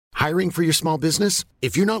Hiring for your small business?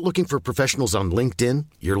 If you're not looking for professionals on LinkedIn,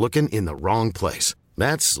 you're looking in the wrong place.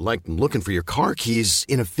 That's like looking for your car keys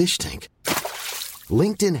in a fish tank.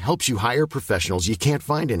 LinkedIn helps you hire professionals you can't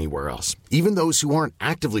find anywhere else, even those who aren't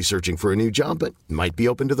actively searching for a new job but might be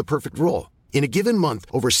open to the perfect role. In a given month,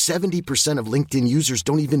 over 70% of LinkedIn users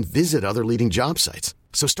don't even visit other leading job sites.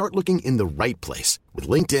 So start looking in the right place. With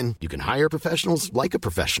LinkedIn, you can hire professionals like a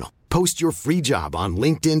professional. Post your free job on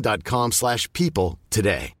linkedin.com/people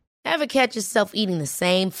today. Ever catch yourself eating the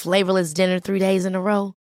same flavorless dinner 3 days in a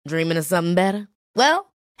row? Dreaming of something better?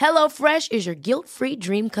 Well, HelloFresh is your guilt-free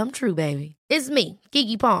dream come true, baby. It's me,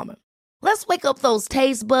 Keke Palmer. Let's wake up those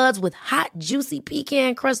taste buds with hot, juicy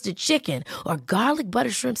pecan-crusted chicken or garlic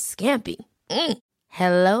butter shrimp scampi.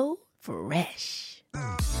 Hello Fresh.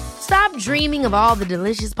 Stop dreaming of all the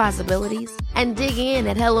delicious possibilities and dig in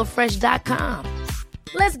at HelloFresh.com.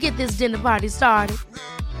 Let's get this dinner party started.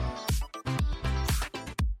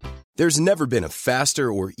 There's never been a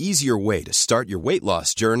faster or easier way to start your weight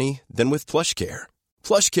loss journey than with PlushCare.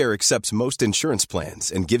 PlushCare accepts most insurance plans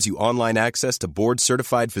and gives you online access to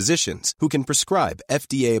board-certified physicians who can prescribe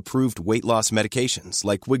FDA-approved weight loss medications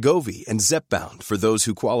like Wegovy and Zepbound for those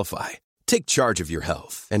who qualify. Take charge of your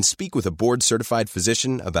health and speak with a board-certified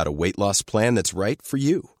physician about a weight loss plan that's right for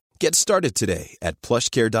you. Get started today at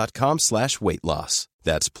plushcare.com/weight loss.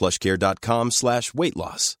 That's plushcare.com/weight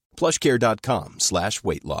loss.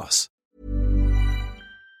 plushcare.com/weight loss.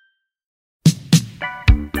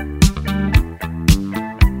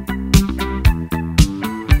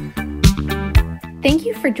 Thank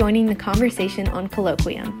you for joining the conversation on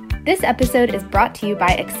Colloquium. This episode is brought to you by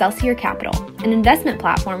Excelsior Capital, an investment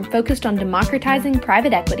platform focused on democratizing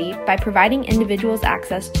private equity by providing individuals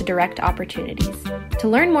access to direct opportunities. To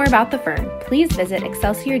learn more about the firm, please visit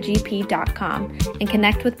excelsiorgp.com and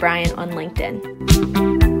connect with Brian on LinkedIn.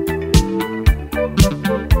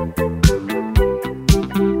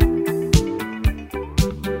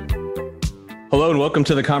 Hello and welcome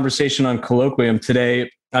to the conversation on Colloquium.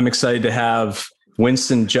 Today, I'm excited to have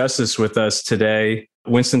Winston Justice with us today.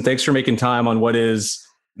 Winston, thanks for making time on what is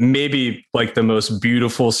maybe like the most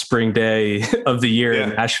beautiful spring day of the year in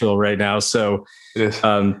Nashville right now. So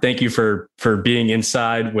thank you for being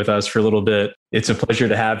inside with us for a little bit. It's a pleasure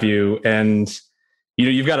to have you. And, you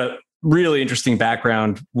know, you've got a really interesting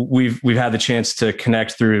background. We've had the chance to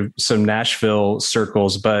connect through some Nashville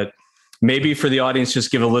circles, but maybe for the audience,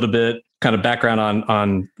 just give a little bit kind of background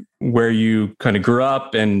on where you kind of grew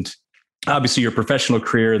up and obviously your professional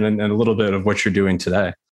career and then a little bit of what you're doing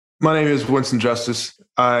today. My name is Winston Justice.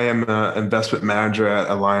 I am an investment manager at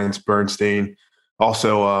Alliance Bernstein,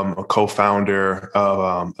 also a co-founder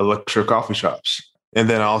of Elixir Coffee Shops. And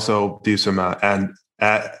then I also do some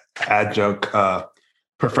adjunct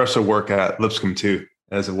professor work at Lipscomb too,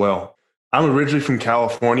 as well. I'm originally from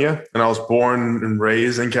California, and I was born and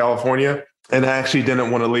raised in California, and I actually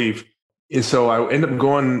didn't want to leave. And so I ended up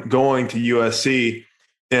going to USC,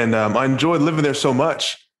 and I enjoyed living there so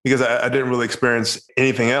much because I didn't really experience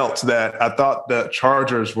anything else that I thought the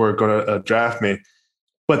Chargers were going to draft me,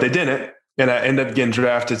 but they didn't. And I ended up getting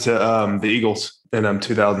drafted to the Eagles in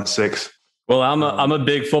 2006. Well, I'm a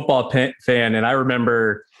big football fan, and I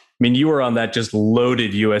remember, I mean, you were on that just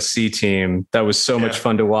loaded USC team. That was so much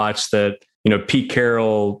fun to watch that, you know, Pete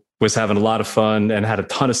Carroll was having a lot of fun and had a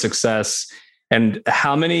ton of success. And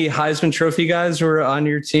how many Heisman Trophy guys were on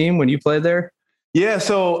your team when you played there? Yeah.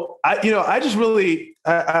 So I was really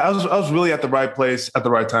at the right place at the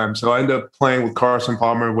right time. So I ended up playing with Carson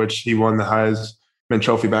Palmer, which he won the Heisman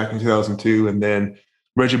Trophy back in 2002, and then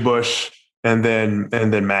Reggie Bush, and then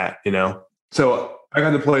Matt, you know. So I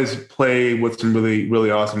got to play with some really,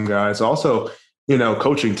 really awesome guys. Also, you know,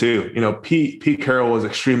 coaching too. You know, Pete Carroll was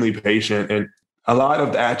extremely patient, and a lot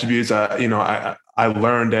of the attributes I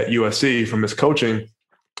learned at USC from his coaching,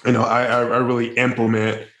 you know, I really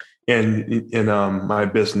implement in my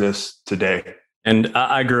business today. And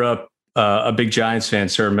I grew up a big Giants fan,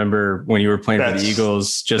 so I remember when you were playing for the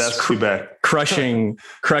Eagles, just crushing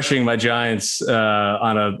my Giants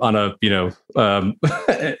on a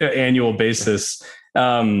annual basis.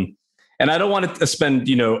 And I don't want to spend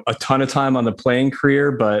a ton of time on the playing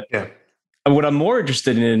career, but what I'm more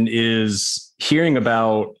interested in is hearing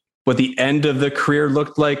about what the end of the career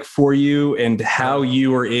looked like for you and how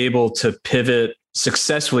you were able to pivot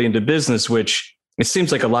successfully into business, which it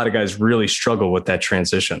seems like a lot of guys really struggle with that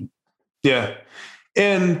transition. Yeah.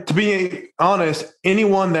 And to be honest,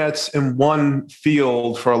 anyone that's in one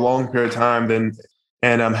field for a long period of time and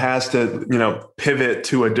has to, pivot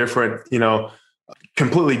to a different,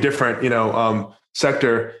 completely different,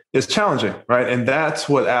 sector is challenging, right? And that's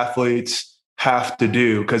what athletes have to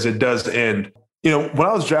do because it does end. when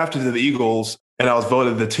I was drafted to the Eagles and I was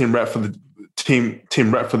voted the team rep for the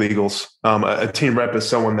team rep for the Eagles, a team rep is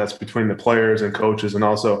someone that's between the players and coaches and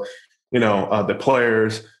also, the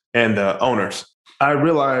players and the owners. I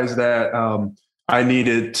realized that I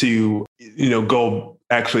needed to, go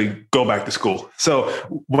back to school. So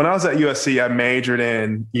when I was at USC, I majored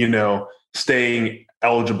in, staying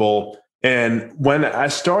eligible. And when I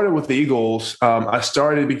started with the Eagles, I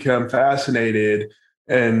started to become fascinated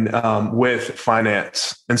with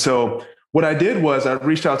finance. And so what I did was I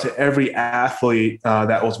reached out to every athlete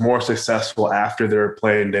that was more successful after their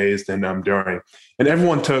playing days than during. And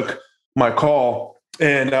everyone took my call.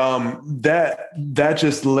 And that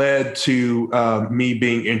just led to me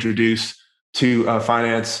being introduced to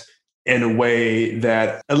finance in a way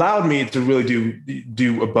that allowed me to really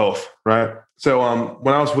do both, right? So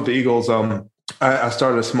when I was with the Eagles, I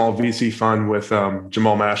started a small VC fund with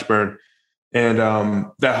Jamal Mashburn. And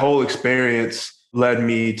that whole experience led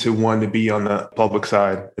me to want to be on the public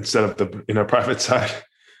side instead of the private side,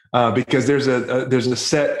 because there's a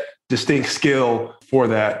set distinct skill for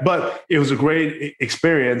that. But it was a great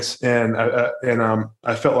experience, and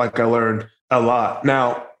I felt like I learned a lot.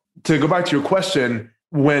 Now, to go back to your question,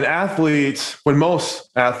 when most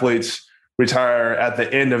athletes retire at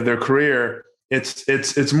the end of their career,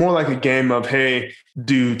 it's more like a game of, hey,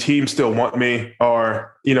 do teams still want me?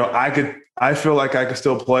 Or, I feel like I could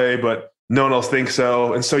still play, but no one else thinks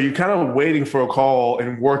so. And so you're kind of waiting for a call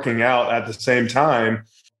and working out at the same time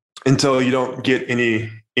until you don't get any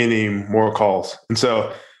more calls. And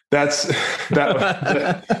so that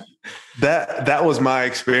was my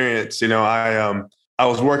experience. I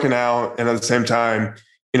was working out and at the same time,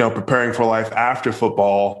 preparing for life after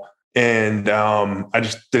football. And I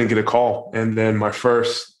just didn't get a call. And then my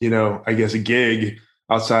first, a gig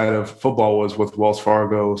outside of football was with Wells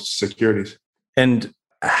Fargo Securities. And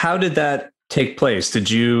how did that take place?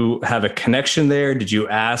 Did you have a connection there? Did you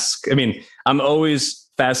ask? I mean, I'm always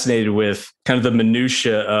fascinated with kind of the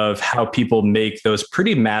minutia of how people make those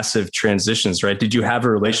pretty massive transitions, right? Did you have a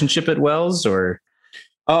relationship at Wells or?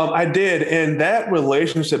 I did. And that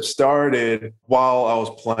relationship started while I was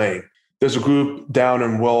playing. There's a group down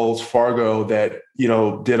in Wells Fargo that,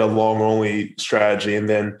 did a long-only strategy and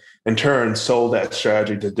then in turn sold that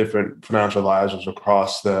strategy to different financial advisors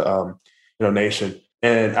across the nation.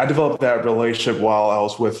 And I developed that relationship while I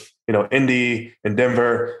was with, Indy and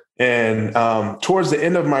Denver. And towards the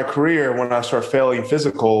end of my career, when I started failing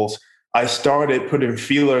physicals, I started putting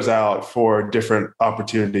feelers out for different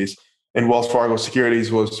opportunities. And Wells Fargo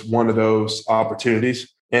Securities was one of those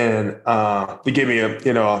opportunities. And they gave me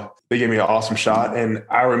an awesome shot. And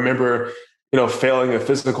I remember, failing a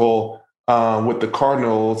physical with the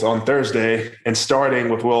Cardinals on Thursday and starting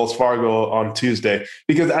with Wells Fargo on Tuesday,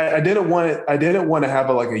 because I didn't want to have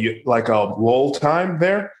a lull time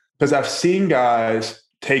there, because I've seen guys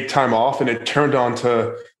take time off and it turned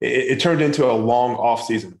into a long off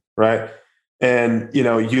season. Right. And,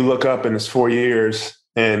 you look up and it's 4 years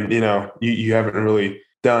and, you haven't really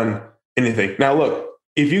done anything. Now, look,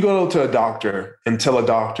 if you go to a doctor and tell a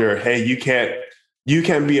doctor, hey, you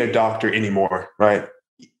can't be a doctor anymore, right?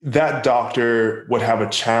 That doctor would have a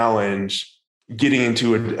challenge getting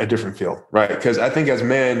into a different field, right? Because I think as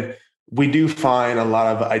men, we do find a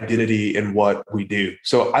lot of identity in what we do.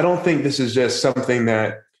 So I don't think this is just something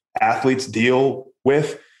that athletes deal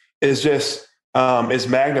with. It's just, it's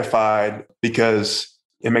magnified because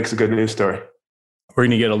it makes a good news story. We're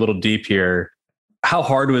going to get a little deep here. How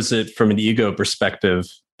hard was it from an ego perspective?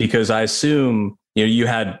 Because I assume, you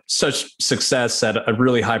had such success at a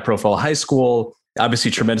really high profile high school,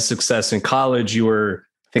 obviously tremendous success in college. You were,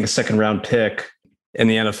 I think, a second round pick in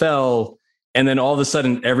the NFL. And then all of a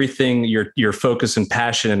sudden, everything, your focus and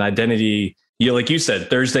passion and identity, like you said,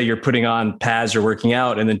 Thursday, you're putting on pads, you're working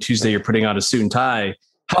out, and then Tuesday, you're putting on a suit and tie.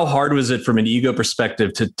 How hard was it from an ego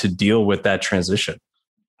perspective to deal with that transition?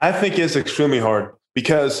 I think it's extremely hard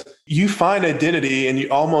because you find identity and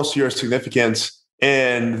your significance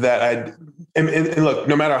in that. And look,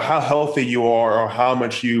 no matter how healthy you are or how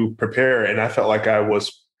much you prepare, and I felt like I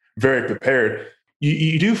was very prepared,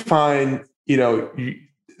 you do find,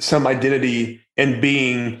 some identity in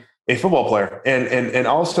being a football player and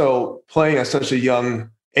also playing at such a young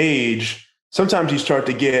age. Sometimes you start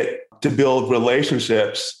to build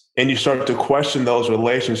relationships and you start to question those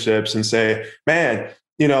relationships and say, man,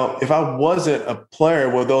 if I wasn't a player,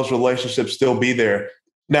 will those relationships still be there?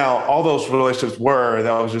 Now, all those relationships that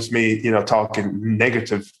was just me, talking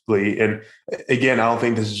negatively. And again, I don't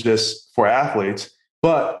think this is just for athletes,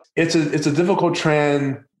 but it's a difficult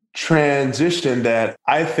transition that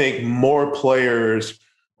I think more players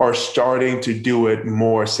are starting to do it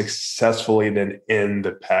more successfully than in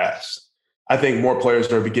the past. I think more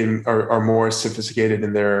players are more sophisticated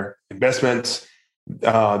in their investments,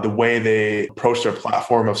 the way they approach their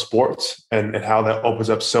platform of sports, and how that opens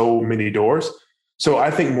up so many doors. So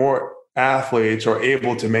I think more athletes are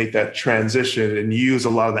able to make that transition and use a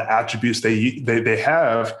lot of the attributes they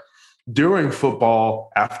have during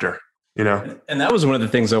football after. And that was one of the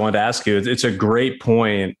things I wanted to ask you. It's a great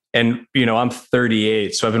point. And, I'm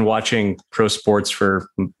 38, so I've been watching pro sports for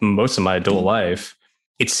most of my adult life.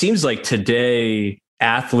 It seems like today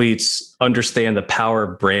athletes understand the power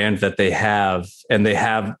brand that they have, and they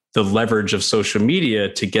have the leverage of social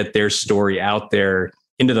media to get their story out there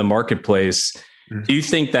into the marketplace. Mm-hmm. Do you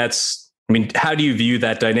think how do you view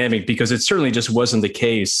that dynamic? Because it certainly just wasn't the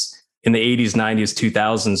case in the 80s, 90s,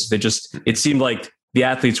 2000s. It seemed like the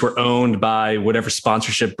athletes were owned by whatever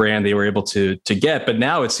sponsorship brand they were able to get. But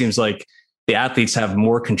now it seems like the athletes have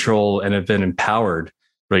more control and have been empowered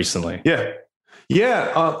recently. Yeah.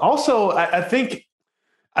 Yeah. Also, I think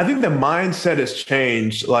the mindset has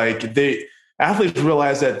changed. Like athletes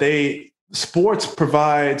realize that sports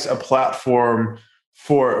provides a platform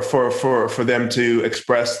for them to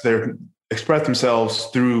express themselves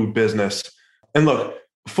through business. And look,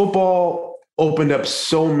 football opened up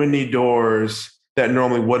so many doors that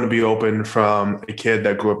normally wouldn't be open from a kid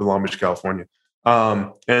that grew up in Long Beach, California.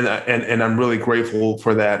 And I'm really grateful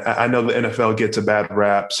for that. I know the NFL gets a bad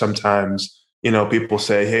rap sometimes. People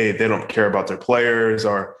say, hey, they don't care about their players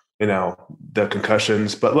or, the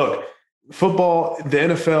concussions. But look, football, the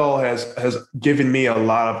NFL has given me a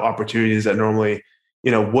lot of opportunities that normally,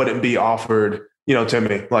 wouldn't be offered, to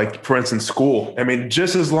me. Like, for instance, school. I mean,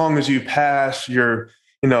 just as long as you pass your,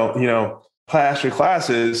 pass your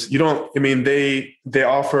classes, they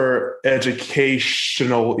offer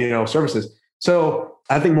educational, services. So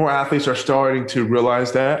I think more athletes are starting to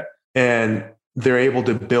realize that, and they're able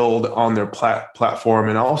to build on their platform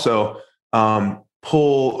and also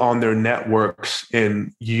pull on their networks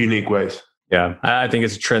in unique ways. Yeah, I think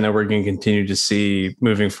it's a trend that we're going to continue to see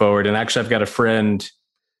moving forward. And actually, I've got a friend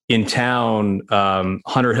in town,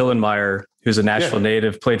 Hunter Hillenmeyer, who's a Nashville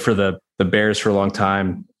native, played for the Bears for a long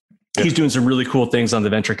time. Yeah. He's doing some really cool things on the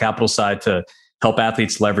venture capital side to help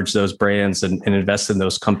athletes leverage those brands and invest in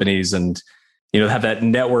those companies, and have that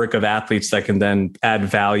network of athletes that can then add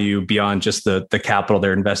value beyond just the capital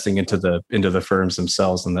they're investing into the firms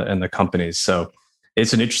themselves and the companies. So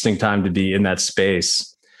it's an interesting time to be in that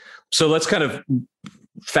space. So let's kind of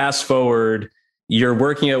fast forward. You're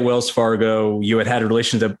working at Wells Fargo. You had a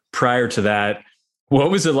relationship prior to that. What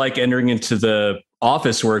was it like entering into the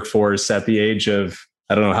office workforce at the age of,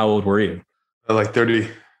 I don't know, how old were you? Like 30,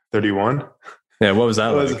 31. Yeah. What was that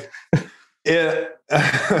like?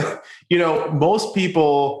 Most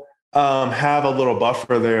people have a little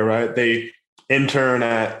buffer there, right? They intern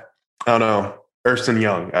at, I don't know, Ernst &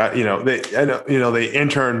 Young. They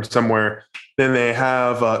intern somewhere. Then they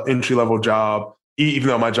have an entry-level job, even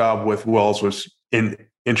though my job with Wells was in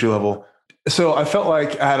entry-level. So I felt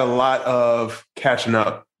like I had a lot of catching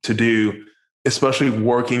up to do, especially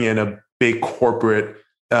working in a big corporate,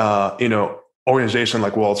 organization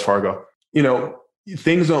like Wells Fargo.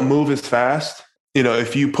 Things don't move as fast.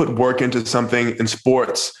 If you put work into something in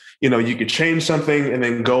sports, you could change something and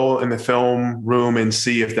then go in the film room and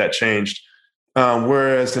see if that changed.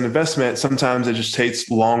 Whereas an investment, sometimes it just takes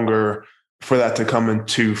longer for that to come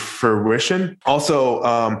into fruition.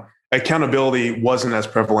 Also, accountability wasn't as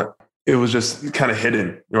prevalent. It was just kind of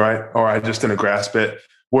hidden, right? Or I just didn't grasp it.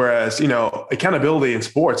 Whereas, accountability in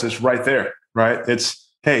sports is right there, right? It's,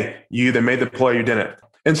 hey, you either made the play or you didn't.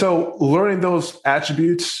 And so learning those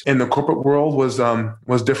attributes in the corporate world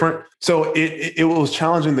was different. So it was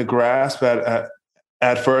challenging to grasp at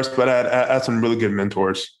first, but I had some really good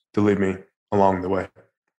mentors to lead me along the way.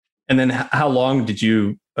 And then how long did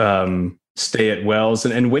you stay at Wells?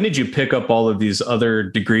 And when did you pick up all of these other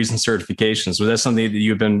degrees and certifications? Was that something that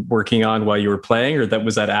you've been working on while you were playing, or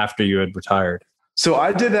was that after you had retired? So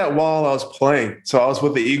I did that while I was playing. So I was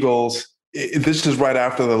with the Eagles. This is right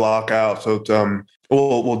after the lockout. So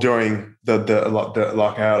during the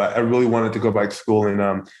lockout, I really wanted to go back to school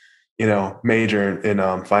and major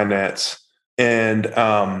in finance. And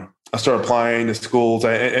I started applying to schools.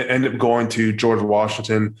 I ended up going to George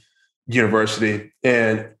Washington University,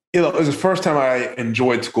 and it was the first time I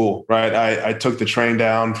enjoyed school. Right, I took the train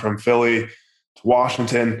down from Philly to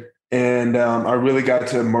Washington, and I really got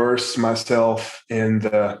to immerse myself in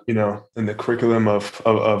the curriculum of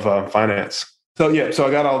finance. So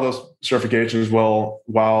I got all those certifications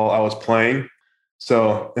while I was playing.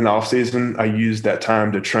 So in the off season, I used that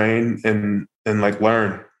time to train and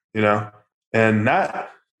learn, and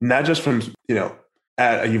not just from,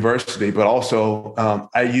 at a university, but also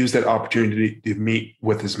I used that opportunity to meet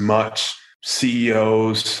with as much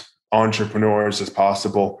CEOs, entrepreneurs as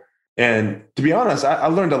possible. And to be honest, I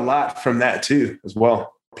learned a lot from that too, as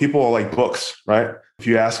well. People are like books, right? If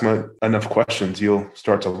you ask them enough questions, you'll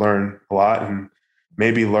start to learn a lot and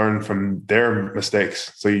maybe learn from their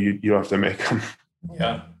mistakes. So you don't have to make them.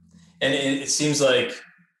 Yeah. And it seems like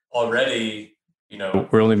already,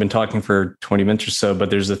 we've only been talking for 20 minutes or so, but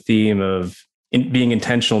there's a theme of being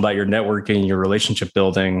intentional about your networking, your relationship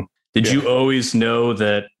building. Did you always know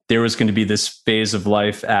that there was going to be this phase of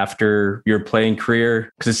life after your playing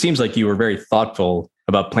career? Because it seems like you were very thoughtful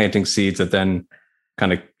about planting seeds that then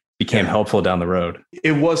kind of became helpful down the road.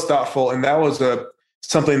 It was thoughtful. And that was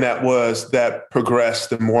something that progressed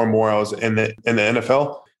the more and more I was in the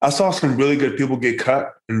NFL. I saw some really good people get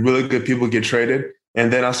cut and really good people get traded.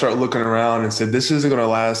 And then I started looking around and said, this isn't going to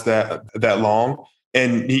last that long.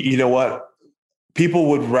 And you know what? People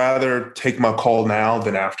would rather take my call now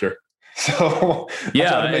than after. So I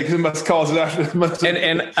try to make as much calls after.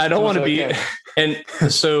 And I don't want to be, and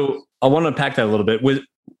so I want to unpack that a little bit. With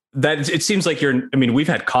that, it seems like we've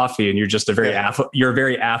had coffee and you're just a very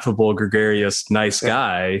affable, gregarious, nice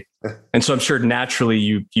guy. And so I'm sure naturally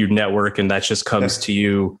you network and that just comes to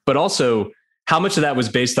you. But also, how much of that was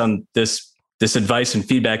based on this advice and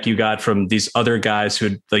feedback you got from these other guys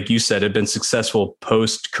who, like you said, had been successful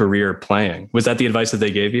post-career playing? Was that the advice that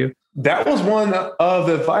they gave you? That was one of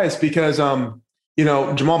the advice because, Jamal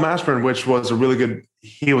Mashburn, which was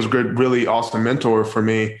he was a good, really awesome mentor for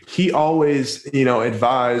me. He always,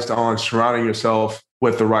 advised on surrounding yourself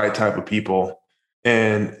with the right type of people.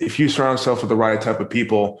 And if you surround yourself with the right type of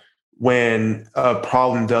people, when a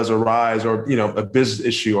problem does arise or, a business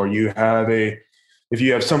issue, or if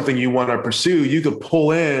you have something you want to pursue, you could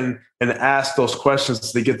pull in and ask those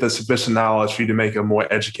questions to get the sufficient knowledge for you to make a more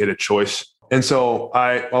educated choice. And so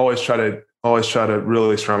I always try to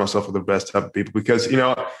really surround myself with the best type of people because,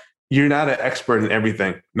 you're not an expert in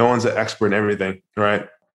everything. No one's an expert in everything, right?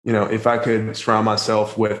 If I could surround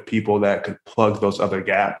myself with people that could plug those other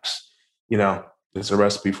gaps, it's a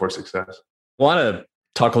recipe for success. I want to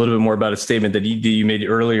talk a little bit more about a statement that you made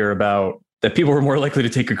earlier about that people were more likely to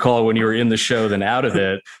take a call when you were in the show than out of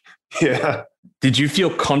it. Yeah. Did you feel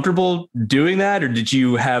comfortable doing that? Or did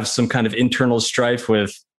you have some kind of internal strife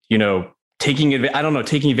with, taking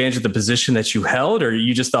advantage of the position that you held? Or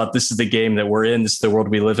you just thought, this is the game that we're in, this is the world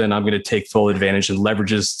we live in, I'm going to take full advantage and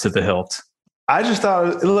leverages to the hilt? I just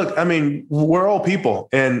thought, look, we're all people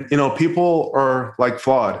and, people are like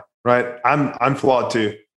flawed, right? I'm flawed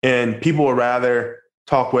too. And people would rather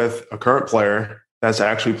talk with a current player that's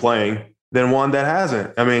actually playing than one that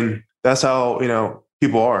hasn't. That's how,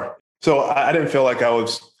 people are. So I didn't feel like I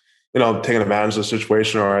was, taking advantage of the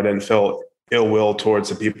situation, or I didn't feel ill will towards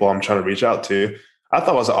the people I'm trying to reach out to. I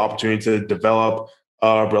thought it was an opportunity to develop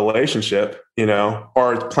a relationship,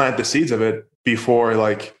 or plant the seeds of it before,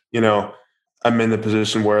 I'm in the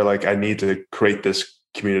position where I need to create this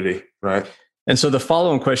community. Right. And so the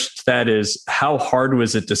following question to that is, how hard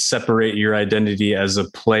was it to separate your identity as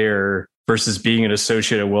a player versus being an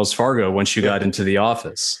associate at Wells Fargo once you got into the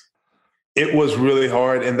office? It was really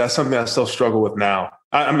hard. And that's something I still struggle with now.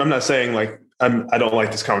 I'm not saying I don't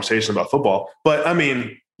like this conversation about football, but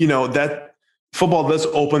that football does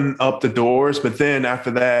open up the doors. But then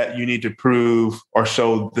after that, you need to prove or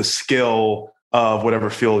show the skill of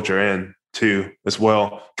whatever field you're in too as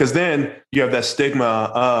well. Because then you have that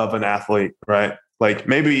stigma of an athlete, right?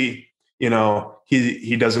 Maybe, he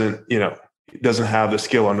doesn't, doesn't have the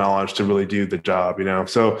skill or knowledge to really do the job,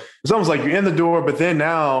 So it's almost like you're in the door, but then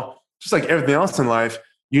now, just like everything else in life,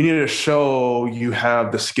 you need to show you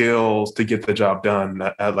have the skills to get the job done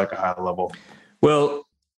at a high level. Well,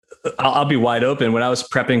 I'll be wide open. When I was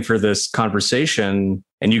prepping for this conversation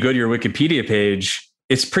and you go to your Wikipedia page,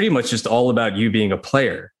 it's pretty much just all about you being a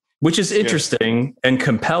player, which is interesting and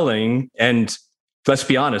compelling. And let's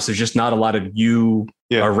be honest, there's just not a lot of you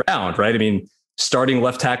around, right? Starting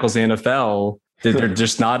left tackles in the NFL, they're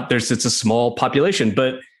just not, it's a small population.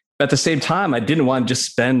 But at the same time, I didn't want to just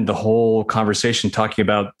spend the whole conversation talking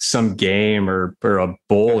about some game or a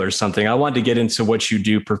bowl or something. I wanted to get into what you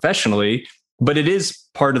do professionally, but it is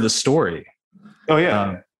part of the story. Oh,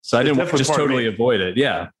 yeah. So I didn't want to just totally avoid it.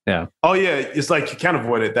 Yeah. Yeah. Oh, yeah. It's like you can't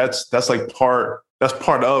avoid it. That's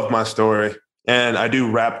part of my story. And I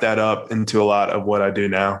do wrap that up into a lot of what I do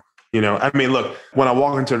now. Look, when I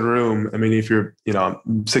walk into the room, if you're,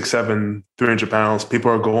 6'7", 300 pounds, people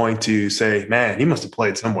are going to say, man, he must have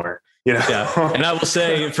played somewhere, Yeah. And I will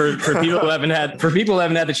say for people who haven't had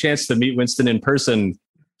the chance to meet Winston in person,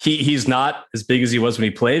 he's not as big as he was when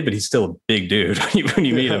he played, but he's still a big dude. When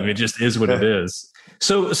you meet him, it just is what it is.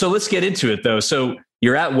 So let's get into it though. So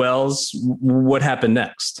you're at Wells. What happened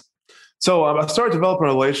next? So I started developing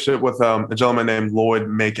a relationship with a gentleman named Lloyd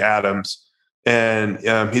McAdams, and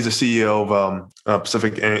he's a CEO of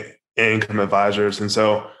Pacific Income Advisors. And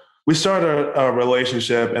so we started a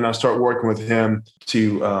relationship, and I started working with him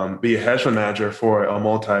to be a hedge fund manager for a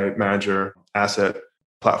multi-manager asset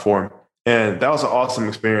platform. And that was an awesome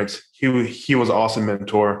experience. He was an awesome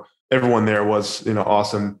mentor. Everyone there was,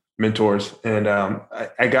 awesome mentors. And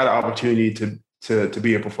I got an opportunity to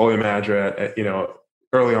be a portfolio manager at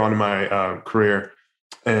early on in my career.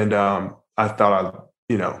 And I thought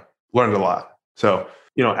I, learned a lot. So,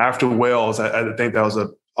 after Wells, I think that was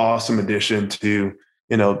an awesome addition to,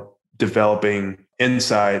 developing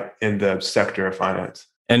insight in the sector of finance.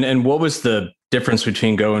 And what was the difference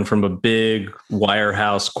between going from a big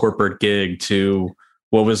wirehouse corporate gig to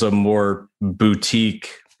what was a more boutique,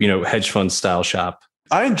 hedge fund style shop?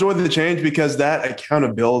 I enjoyed the change because that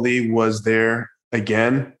accountability was there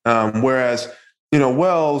again. Whereas,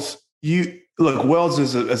 Wells, Wells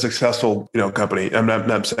is a successful, company. I'm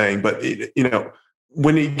not saying, but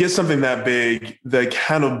when you get something that big, the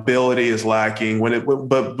accountability is lacking.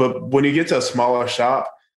 But when you get to a smaller shop,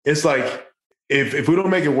 it's like if we don't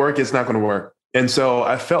make it work, it's not going to work. And so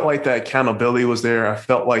I felt like that accountability was there. I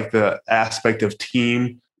felt like the aspect of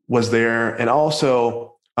team was there, and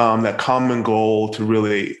also that common goal to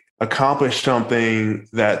really accomplish something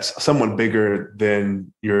that's somewhat bigger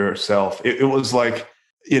than yourself. It was like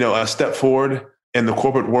a step forward in the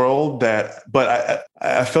corporate world but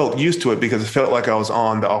I felt used to it because it felt like I was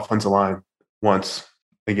on the offensive line once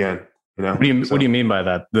again. What do you mean by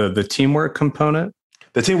that? The teamwork component?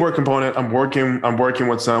 The teamwork component. I'm working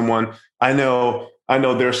with someone. I know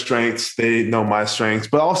their strengths. They know my strengths,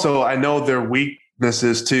 but also I know their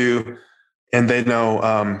weaknesses too, and they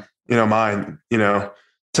know mine.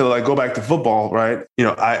 To like go back to football, right?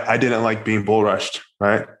 I didn't like being bull rushed,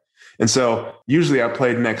 right? And so usually I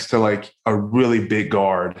played next to like a really big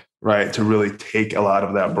guard, right? To really take a lot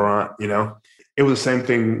of that brunt, It was the same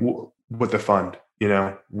thing with the fund,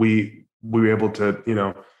 We were able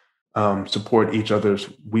to, support each other's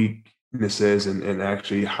weaknesses and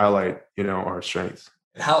actually highlight, our strengths.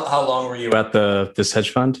 How long were you at this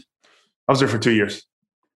hedge fund? I was there for 2 years.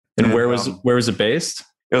 And where was it based?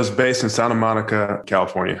 It was based in Santa Monica,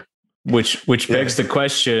 California. Which begs the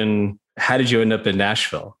question, how did you end up in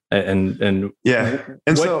Nashville? And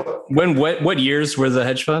what years were the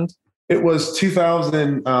hedge fund? It was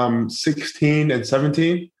 2016 and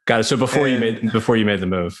 17. Got it. So before you made the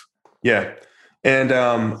move. Yeah. And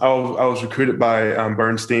I was recruited by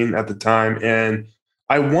Bernstein at the time, and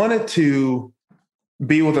I wanted to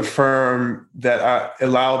be with a firm that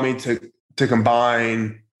allowed me to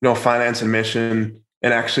combine, finance and mission,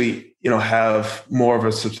 and actually, have more of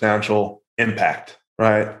a substantial impact.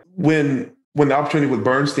 Right. When the opportunity with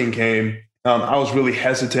Bernstein came, I was really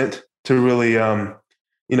hesitant to really,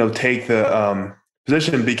 take the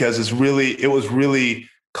position because it was really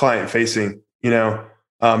client facing,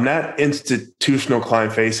 not institutional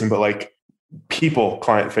client facing, but like people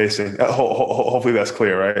client facing. Hopefully that's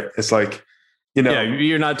clear, right? It's like,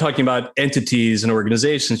 you're not talking about entities and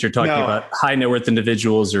organizations. You're talking about high net worth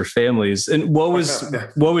individuals or families. And what was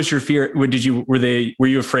your fear? Were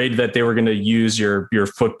you afraid that they were going to use your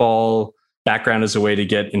football background as a way to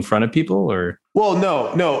get in front of people, or? Well,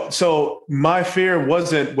 no. So my fear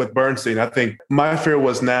wasn't with Bernstein. I think my fear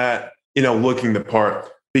was not, looking the part,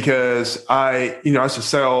 because I used to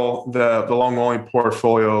sell the long-only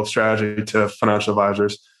portfolio strategy to financial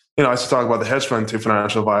advisors. I used to talk about the hedge fund to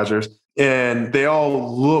financial advisors, and they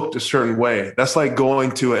all looked a certain way. That's like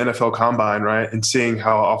going to an NFL combine, right? And seeing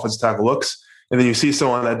how an offensive tackle looks. And then you see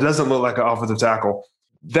someone that doesn't look like an offensive tackle.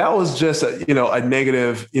 That was just a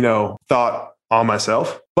negative, thought on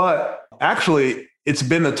myself. But actually, it's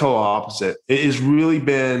been the total opposite. It's really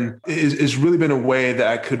been a way that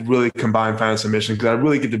I could really combine finance and mission, because I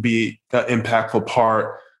really get to be an impactful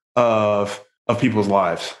part of people's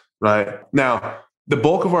lives, right? Now, the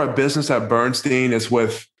bulk of our business at Bernstein is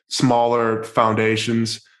with smaller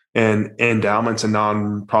foundations and endowments and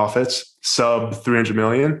nonprofits, sub 300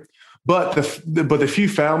 million. But the few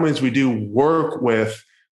families we do work with,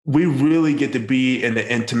 we really get to be in an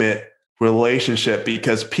intimate relationship,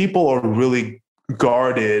 because people are really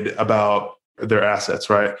guarded about their assets,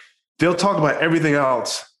 right? They'll talk about everything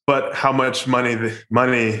else but how much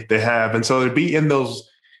money they have. And so to be in those,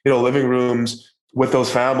 living rooms with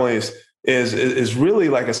those families is really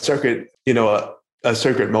like a sacred, a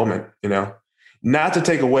sacred moment, not to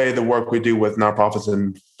take away the work we do with nonprofits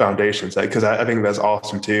and foundations, because I think that's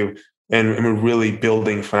awesome too. And we're really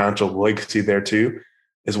building financial legacy there too,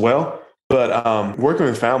 as well. But working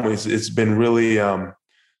with families, it's been really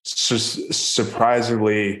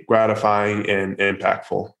surprisingly gratifying and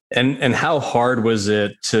impactful. And how hard was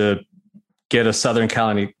it to get a Southern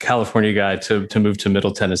California guy to move to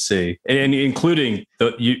Middle Tennessee, and including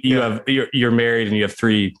you're married and you have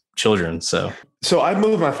 3 children. So I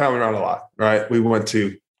moved my family around a lot, right? We went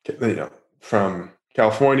to, from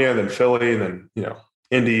California, then Philly, then,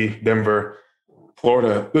 Indy, Denver,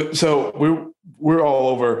 Florida. So we're all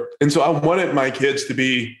over. And so I wanted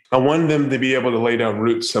them to be able to lay down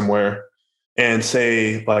roots somewhere and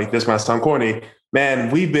say, like, this might sound corny,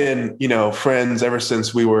 man, we've been, friends ever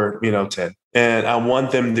since we were, 10. And I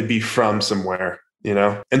want them to be from somewhere,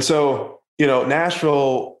 And so,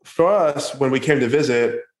 Nashville for us, when we came to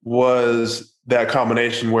visit, was that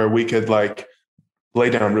combination where we could like lay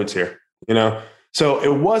down roots here, So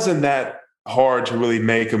it wasn't that hard to really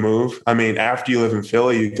make a move. I mean, after you live in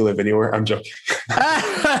Philly, you can live anywhere. I'm joking.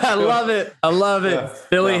 I love it. Yeah,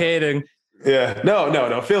 Philly hating. Yeah.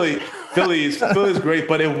 No. Philly's great,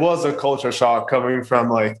 but it was a culture shock coming from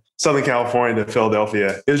like Southern California to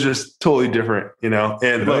Philadelphia. It was just totally different,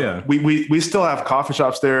 And look, we still have coffee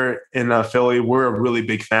shops there in Philly. We're a really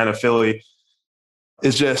big fan of Philly.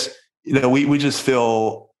 It's just, we just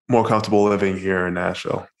feel more comfortable living here in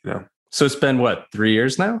Nashville, So it's been what, 3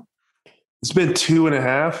 years now? It's been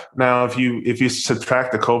 2.5 now. If you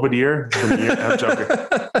subtract the COVID year, I'm joking.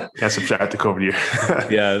 Can't subtract the COVID year.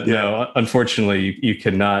 Yeah, no. Unfortunately, you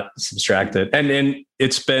cannot subtract it. And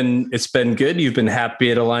it's been good. You've been happy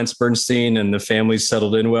at Alliance Bernstein, and the family's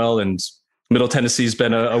settled in well. And Middle Tennessee's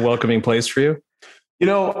been a welcoming place for you.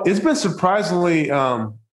 It's been surprisingly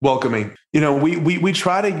welcoming. We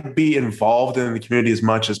try to be involved in the community as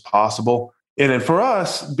much as possible. And then for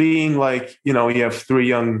us, being like, you have 3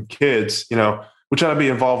 young kids, we try to be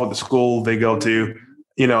involved with the school they go to.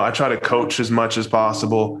 I try to coach as much as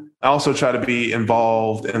possible. I also try to be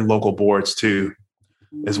involved in local boards too,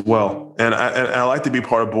 as well. And I like to be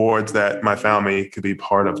part of boards that my family could be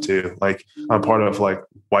part of too. Like I'm part of like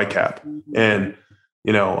Whitecap and,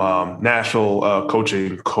 National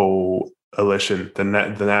Coaching Coalition, the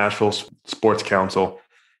Nashville Sports Council.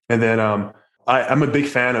 And then, I'm a big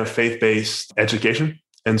fan of faith-based education.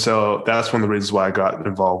 And so that's one of the reasons why I got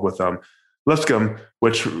involved with Lipscomb,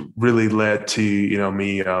 which really led to,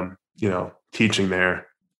 me, teaching there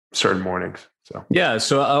certain mornings. So, yeah.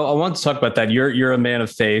 So I want to talk about that. You're a man of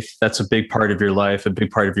faith. That's a big part of your life, a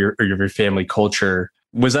big part of your family culture.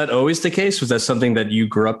 Was that always the case? Was that something that you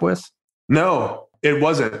grew up with? No, it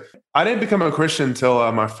wasn't. I didn't become a Christian until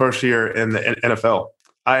my first year in the NFL.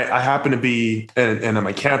 I happened to be in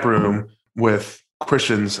my camp room with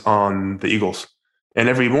Christians on the Eagles. And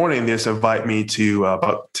every morning they just invite me to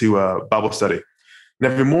Bible study.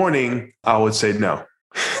 And every morning I would say no,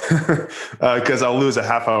 because I'll lose a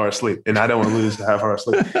half hour of sleep, and I don't want to lose a half hour of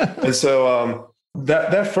sleep. And so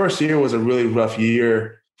that first year was a really rough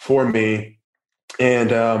year for me.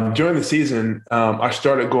 And during the season, I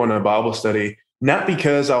started going to Bible study, not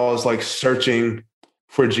because I was like searching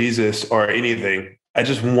for Jesus or anything. I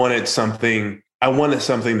just wanted something. I wanted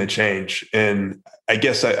something to change. And I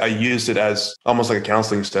guess I used it as almost like a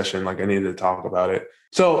counseling session. Like I needed to talk about it.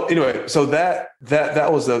 So anyway, so that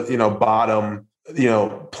was the, bottom,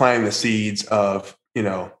 planting the seeds of,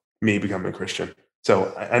 me becoming a Christian.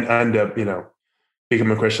 So I ended up,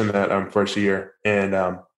 becoming a Christian that first year. And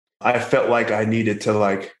I felt like I needed to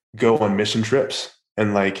like go on mission trips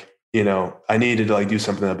and like, I needed to like do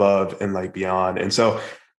something above and like beyond. And so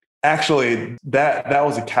actually, that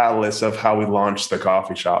was a catalyst of how we launched the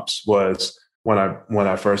coffee shops, was when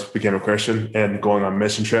I first became a Christian and going on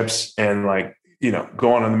mission trips and like,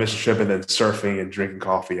 going on the mission trip and then surfing and drinking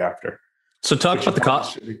coffee after. So talk about the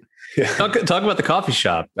coffee. Yeah. Talk about the coffee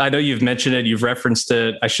shop. I know you've mentioned it. You've referenced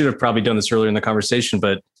it. I should have probably done this earlier in the conversation,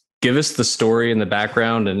 but give us the story and the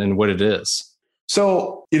background and what it is.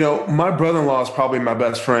 So, my brother-in-law is probably my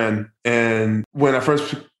best friend. And when I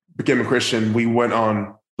first became a Christian, we went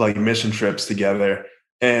on like mission trips together,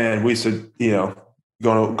 and we used to,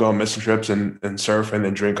 go on mission trips and surf and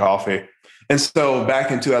then drink coffee. And so back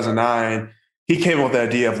in 2009, he came up with the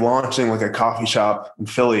idea of launching like a coffee shop in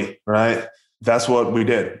Philly, right? That's what we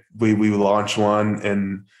did. We launched one,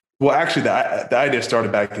 and well, actually the idea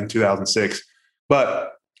started back in 2006,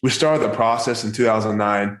 but we started the process in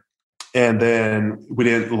 2009, and then we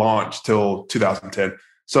didn't launch till 2010.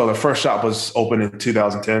 So the first shop was open in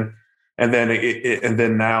 2010. And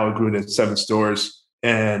then now it grew to 7 stores,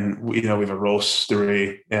 and we have a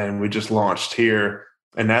roastery, and we just launched here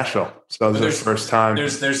in Nashville. So this is the first time.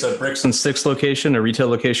 There's a Bricks and Sticks location, a retail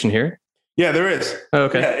location here. Yeah, there is. Oh,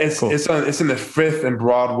 okay. Yeah, Cool. It's in the 5th and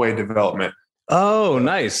Broadway development. Oh,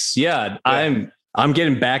 nice. Yeah. I'm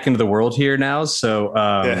getting back into the world here now. So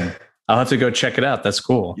I'll have to go check it out. That's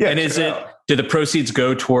cool. Yeah. And do the proceeds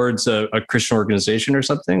go towards a Christian organization or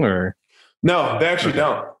something, or? No, they actually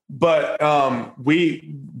don't. But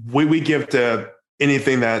we give to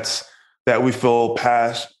anything that we feel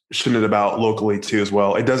passionate about locally too as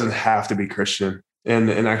well. It doesn't have to be Christian. And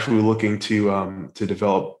actually we're looking to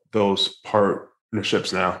develop those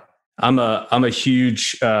partnerships now. I'm a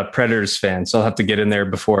huge Predators fan, so I'll have to get in there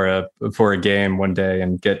before a game one day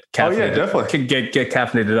and get caffeinated. Oh yeah, definitely get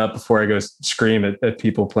caffeinated up before I go scream at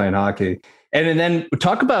people playing hockey. And then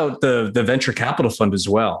talk about the venture capital fund as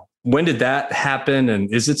well. When did that happen,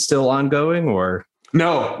 and is it still ongoing or?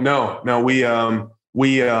 No.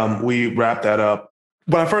 We wrapped that up.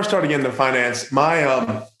 When I first started getting into finance,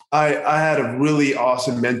 I had a really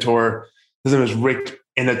awesome mentor. His name is Rick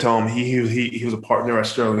Inatome. He was a partner at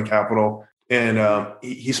Sterling Capital, and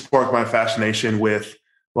he sparked my fascination with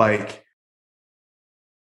like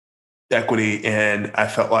equity, and I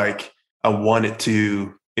felt like I wanted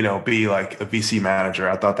to, be like a VC manager.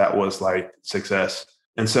 I thought that was like success,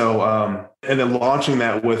 and so and then launching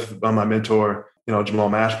that with my mentor, Jamal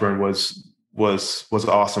Mashburn was an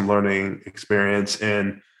awesome learning experience,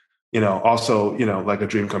 and also like a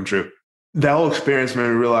dream come true. That whole experience made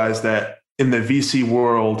me realize that in the VC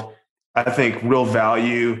world, I think real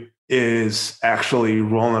value is actually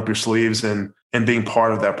rolling up your sleeves and being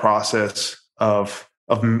part of that process of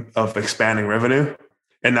expanding revenue,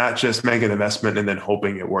 and not just making an investment and then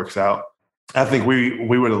hoping it works out. I think we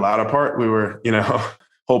were the latter part. We were,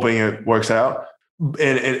 hoping it works out.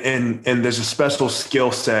 And there's a special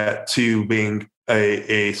skill set to being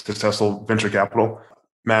a successful venture capital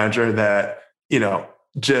manager that,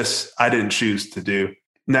 just I didn't choose to do.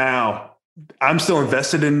 Now, I'm still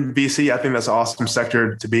invested in VC. I think that's an awesome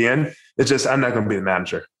sector to be in. It's just I'm not going to be the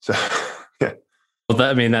manager. So, yeah. Well,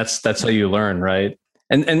 that's how you learn, right?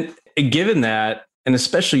 And given that, and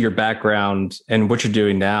especially your background and what you're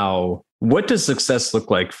doing now, what does success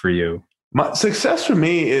look like for you? My success for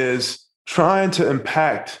me is trying to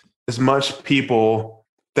impact as much people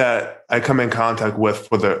that I come in contact with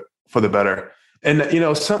for the better.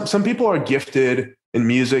 And some people are gifted in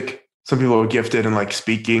music. Some people are gifted in like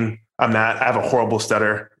speaking. I'm not. I have a horrible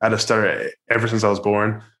stutter. I had a stutter ever since I was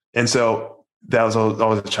born, and so that was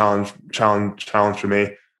always a challenge for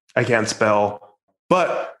me. I can't spell,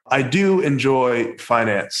 but I do enjoy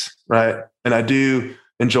finance, right? And I do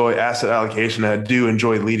enjoy asset allocation. I do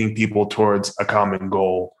enjoy leading people towards a common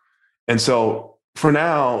goal. And so for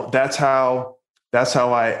now, that's how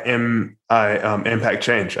I impact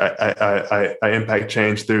change. I impact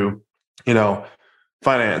change through,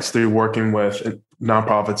 finance, through working with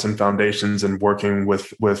nonprofits and foundations and working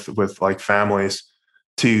with like families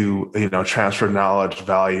to, transfer knowledge,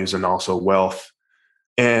 values, and also wealth.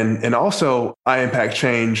 And also I impact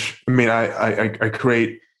change. I mean, I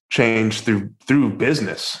create change through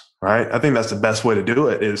business, right? I think that's the best way to do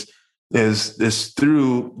it is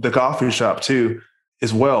through the coffee shop too,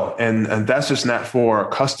 as well. And that's just not for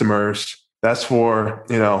customers. That's for,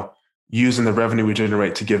 using the revenue we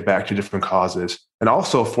generate to give back to different causes, and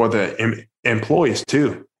also for the employees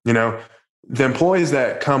too. The employees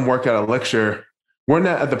that come work at a lecture, we're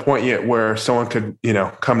not at the point yet where someone could,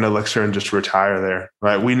 come to a lecture and just retire there,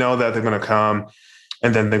 right? We know that they're going to come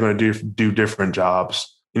and then they're going to do different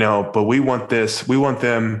jobs, but we want a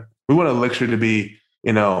lecture to be,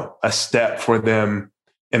 a step for them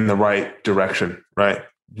in the right direction, right?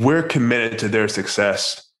 We're committed to their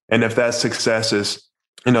success. And if that success is,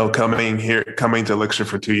 coming to lecture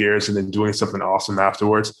for 2 years and then doing something awesome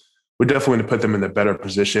afterwards, we're definitely going to put them in a better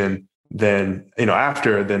position than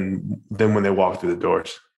when they walk through the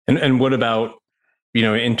doors. And what about,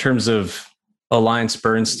 in terms of Alliance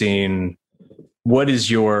Bernstein, what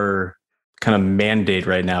is your kind of mandate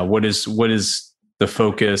right now? What is the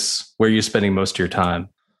focus? Where are you spending most of your time?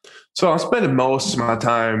 So I'm spending most of my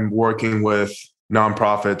time working with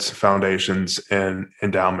nonprofits, foundations, and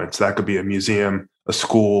endowments. That could be a museum, a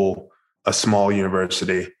school, a small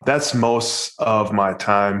university. That's most of my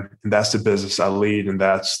time. And that's the business I lead. And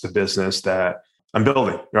that's the business that I'm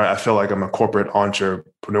building, right? I feel like I'm a corporate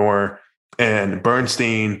entrepreneur, and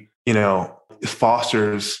Bernstein,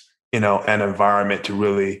 fosters, an environment to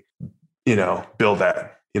really, build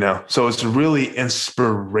that, so it's a really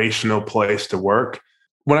inspirational place to work.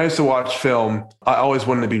 When I used to watch film, I always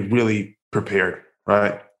wanted to be really prepared,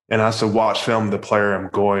 right? And I used to watch film, the player I'm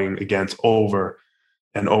going against over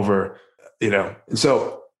and over, And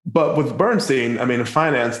so But with Bernstein, I mean, in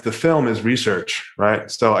finance, the film is research, right?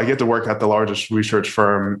 So I get to work at the largest research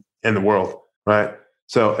firm in the world, right?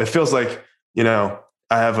 So it feels like, I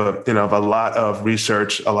have a lot of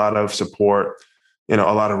research, a lot of support, a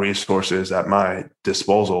lot of resources at my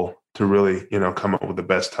disposal to really, come up with the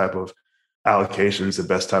best type of allocations, the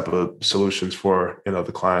best type of solutions for,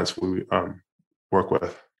 the clients we work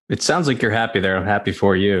with. It sounds like you're happy there. I'm happy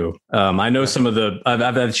for you. I know I've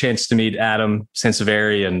had a chance to meet Adam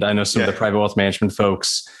Sansevieri, and I know some of the private wealth management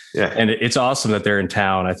folks. Yeah. And it's awesome that they're in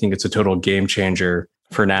town. I think it's a total game changer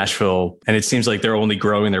for Nashville. And it seems like they're only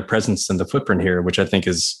growing their presence and the footprint here, which I think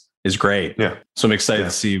is great. Yeah. So I'm excited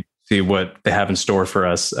to see what they have in store for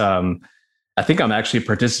us. I think I'm actually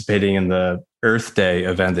participating in the Earth Day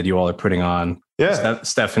event that you all are putting on. Yeah.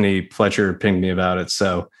 Stephanie Fletcher pinged me about it.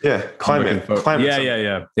 So climate.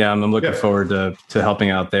 Yeah. I'm looking forward to helping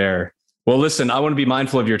out there. Well, listen, I want to be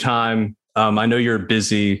mindful of your time. I know you're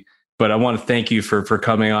busy, but I want to thank you for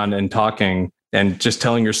coming on and talking and just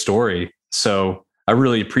telling your story. So I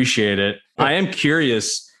really appreciate it. Yeah. I am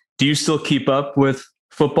curious, do you still keep up with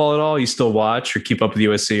football at all? You still watch or keep up with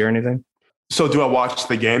USC or anything? So do I watch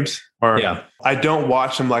the games? Or I don't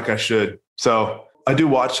watch them like I should. So I do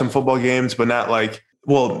watch some football games, but not like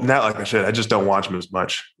I should. I just don't watch them as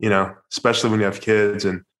much, especially when you have kids.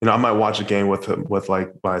 And, I might watch a game with like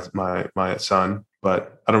my son,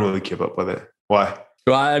 but I don't really keep up with it. Why?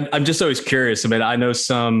 Well, I'm just always curious. I mean, I know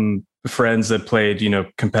some friends that played,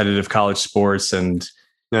 competitive college sports, and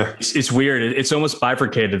it's weird. It's almost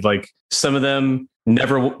bifurcated. Like some of them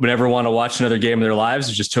never want to watch another game in their lives.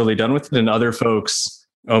 They're just totally done with it. And other folks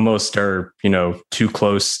almost are, too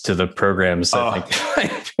close to the programs. I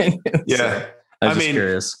think. Yeah. I'm just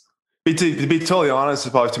curious. To be totally honest,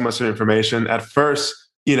 it's probably too much information. At first,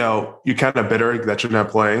 you're kind of bitter that you're not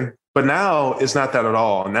playing, but now it's not that at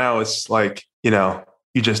all. Now it's like, you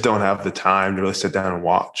just don't have the time to really sit down and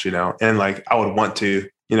watch, and like, I would want to,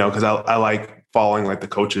 cause I like following like the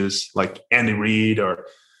coaches, like Andy Reid or,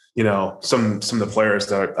 some of the players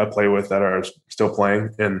that I play with that are still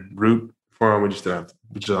playing and root for them. We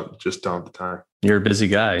just don't have the time. You're a busy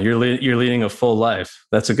guy. You're leading a full life.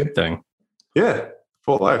 That's a good thing. Yeah.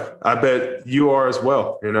 Full life. I bet you are as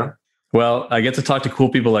well, Well, I get to talk to cool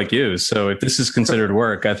people like you. So if this is considered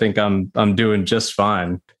work, I think I'm doing just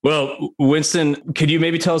fine. Well, Winston, could you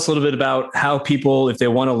maybe tell us a little bit about how people, if they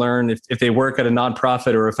want to learn, if they work at a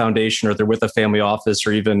nonprofit or a foundation, or if they're with a family office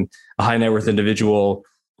or even a high net worth individual,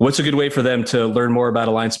 what's a good way for them to learn more about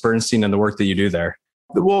AllianceBernstein and the work that you do there?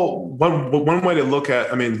 Well, one way to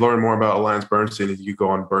learn more about AllianceBernstein is you go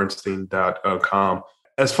on bernstein.com.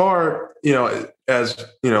 As far, as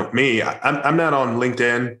me, I'm not on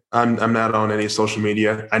LinkedIn. I'm not on any social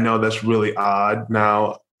media. I know that's really odd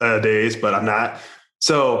nowadays, but I'm not.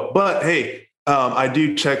 So, but hey, I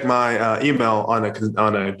do check my email on a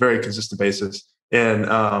very consistent basis. And,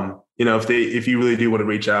 if you really do want to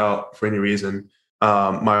reach out for any reason,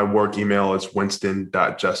 my work email is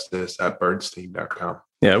winston.justice@bernstein.com.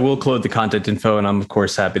 Yeah, we'll include the contact info, and I'm, of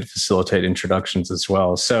course, happy to facilitate introductions as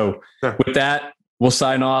well. So with that, we'll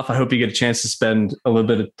sign off. I hope you get a chance to spend a little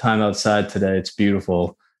bit of time outside today. It's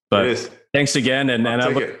beautiful. But thanks again. And I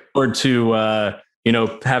look forward to,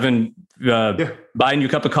 buying you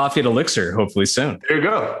a cup of coffee at Elixir, hopefully soon. There you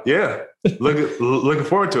go. Yeah. Looking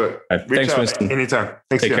forward to it. Right. Thanks, Winston. Anytime.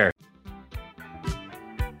 Thanks. Take care.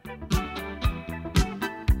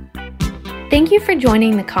 Thank you for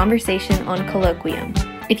joining the conversation on Colloquium.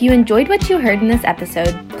 If you enjoyed what you heard in this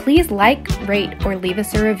episode, please like, rate, or leave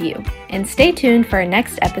us a review. And stay tuned for our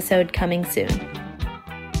next episode coming soon.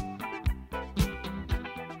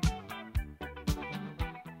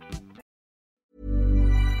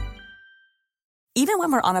 Even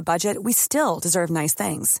when we're on a budget, we still deserve nice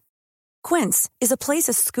things. Quince is a place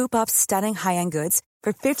to scoop up stunning high-end goods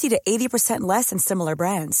for 50 to 80% less than similar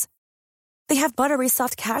brands. They have buttery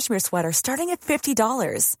soft cashmere sweaters starting at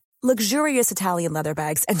 $50, luxurious Italian leather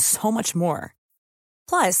bags, and so much more.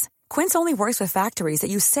 Plus, Quince only works with factories that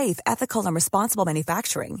use safe, ethical, and responsible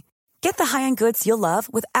manufacturing. Get the high-end goods you'll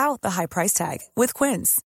love without the high price tag with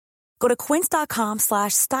Quince. Go to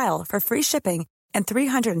quince.com/style for free shipping and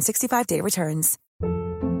 365-day returns.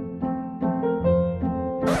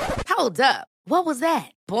 Hold up. What was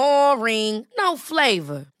that? Boring. No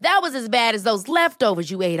flavor. That was as bad as those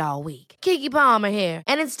leftovers you ate all week. Keke Palmer here.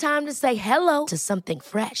 And it's time to say hello to something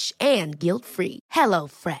fresh and guilt-free. Hello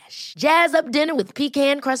Fresh. Jazz up dinner with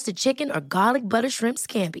pecan-crusted chicken or garlic butter shrimp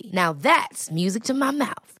scampi. Now that's music to my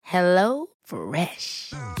mouth. Hello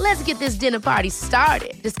Fresh. Let's get this dinner party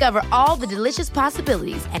started. Discover all the delicious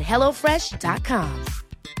possibilities at HelloFresh.com.